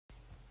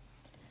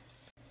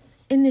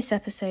In this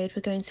episode,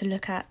 we're going to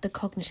look at the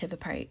cognitive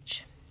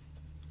approach.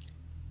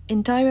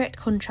 In direct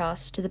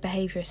contrast to the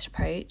behaviourist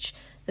approach,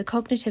 the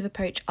cognitive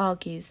approach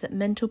argues that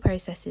mental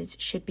processes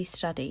should be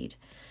studied,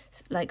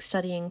 like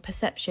studying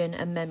perception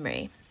and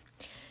memory.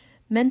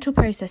 Mental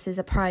processes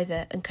are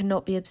private and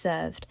cannot be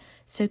observed,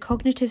 so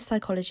cognitive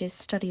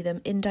psychologists study them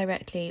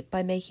indirectly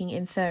by making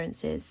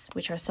inferences,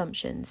 which are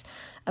assumptions,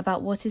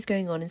 about what is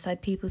going on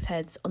inside people's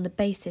heads on the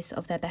basis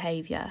of their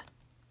behaviour.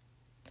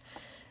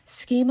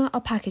 Schema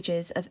are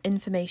packages of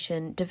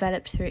information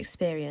developed through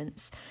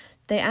experience.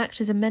 They act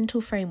as a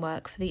mental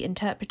framework for the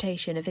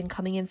interpretation of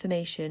incoming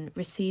information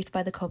received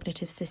by the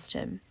cognitive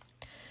system.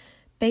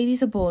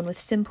 Babies are born with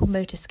simple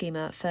motor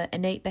schema for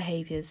innate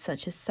behaviours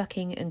such as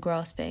sucking and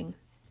grasping.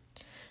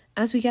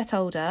 As we get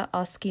older,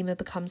 our schema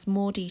becomes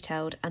more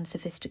detailed and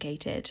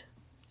sophisticated.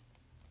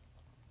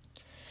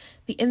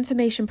 The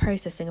information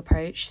processing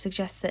approach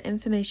suggests that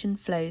information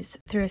flows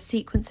through a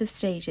sequence of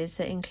stages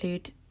that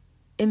include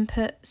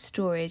input,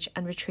 storage,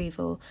 and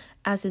retrieval,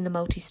 as in the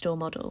multi-store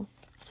model.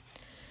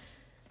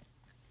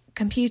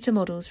 Computer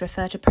models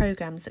refer to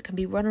programs that can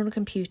be run on a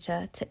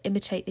computer to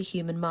imitate the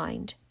human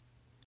mind.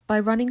 By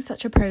running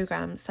such a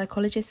program,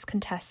 psychologists can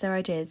test their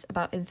ideas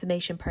about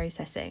information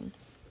processing.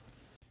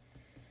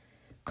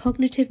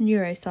 Cognitive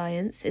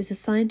neuroscience is a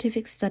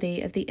scientific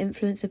study of the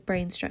influence of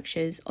brain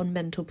structures on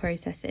mental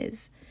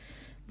processes.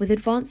 With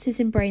advances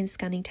in brain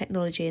scanning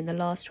technology in the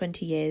last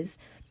 20 years,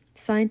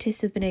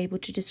 scientists have been able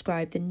to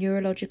describe the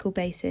neurological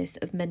basis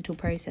of mental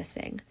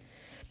processing.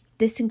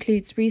 This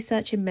includes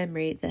research in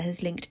memory that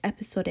has linked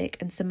episodic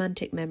and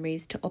semantic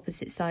memories to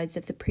opposite sides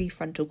of the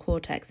prefrontal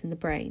cortex in the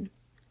brain.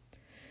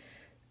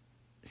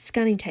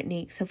 Scanning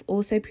techniques have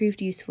also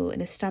proved useful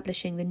in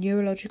establishing the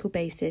neurological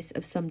basis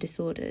of some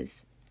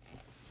disorders.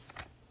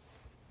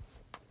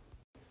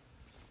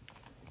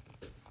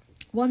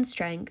 One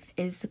strength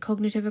is the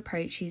cognitive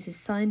approach uses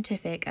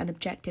scientific and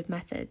objective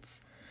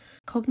methods.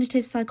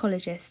 Cognitive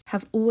psychologists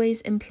have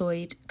always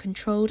employed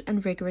controlled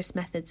and rigorous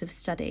methods of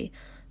study,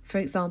 for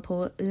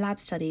example, lab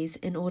studies,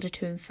 in order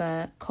to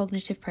infer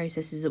cognitive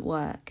processes at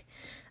work.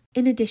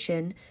 In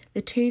addition,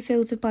 the two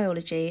fields of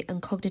biology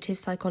and cognitive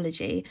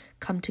psychology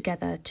come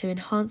together to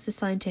enhance the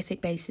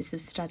scientific basis of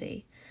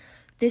study.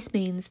 This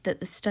means that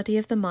the study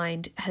of the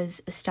mind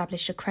has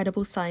established a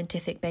credible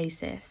scientific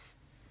basis.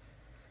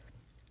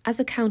 As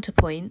a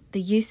counterpoint,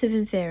 the use of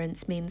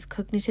inference means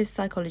cognitive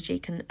psychology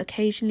can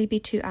occasionally be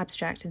too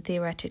abstract and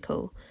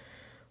theoretical.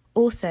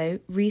 Also,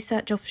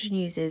 research often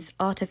uses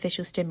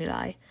artificial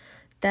stimuli.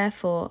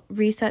 Therefore,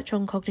 research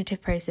on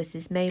cognitive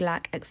processes may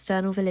lack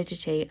external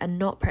validity and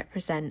not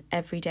represent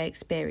everyday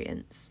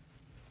experience.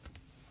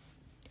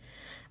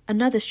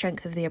 Another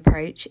strength of the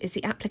approach is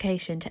the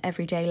application to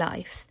everyday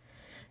life.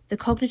 The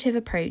cognitive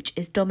approach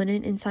is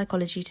dominant in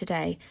psychology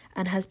today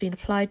and has been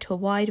applied to a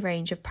wide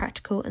range of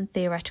practical and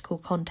theoretical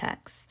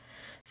contexts.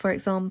 For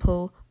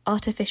example,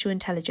 artificial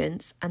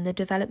intelligence and the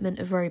development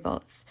of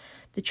robots,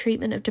 the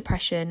treatment of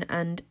depression,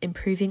 and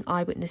improving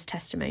eyewitness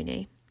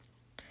testimony.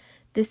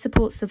 This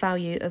supports the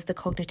value of the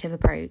cognitive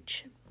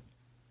approach.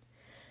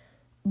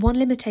 One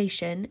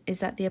limitation is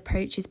that the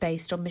approach is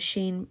based on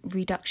machine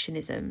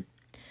reductionism.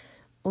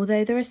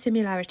 Although there are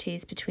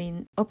similarities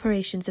between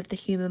operations of the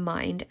human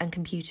mind and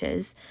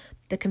computers,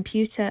 the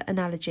computer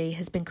analogy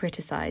has been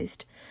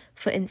criticised.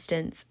 For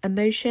instance,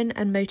 emotion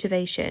and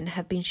motivation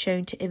have been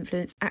shown to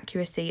influence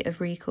accuracy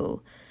of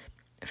recall,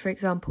 for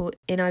example,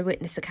 in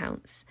eyewitness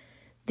accounts.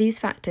 These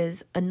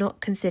factors are not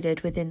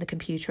considered within the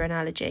computer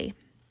analogy.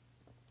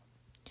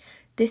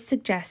 This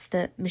suggests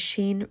that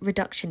machine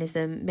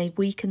reductionism may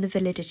weaken the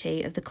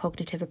validity of the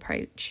cognitive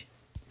approach.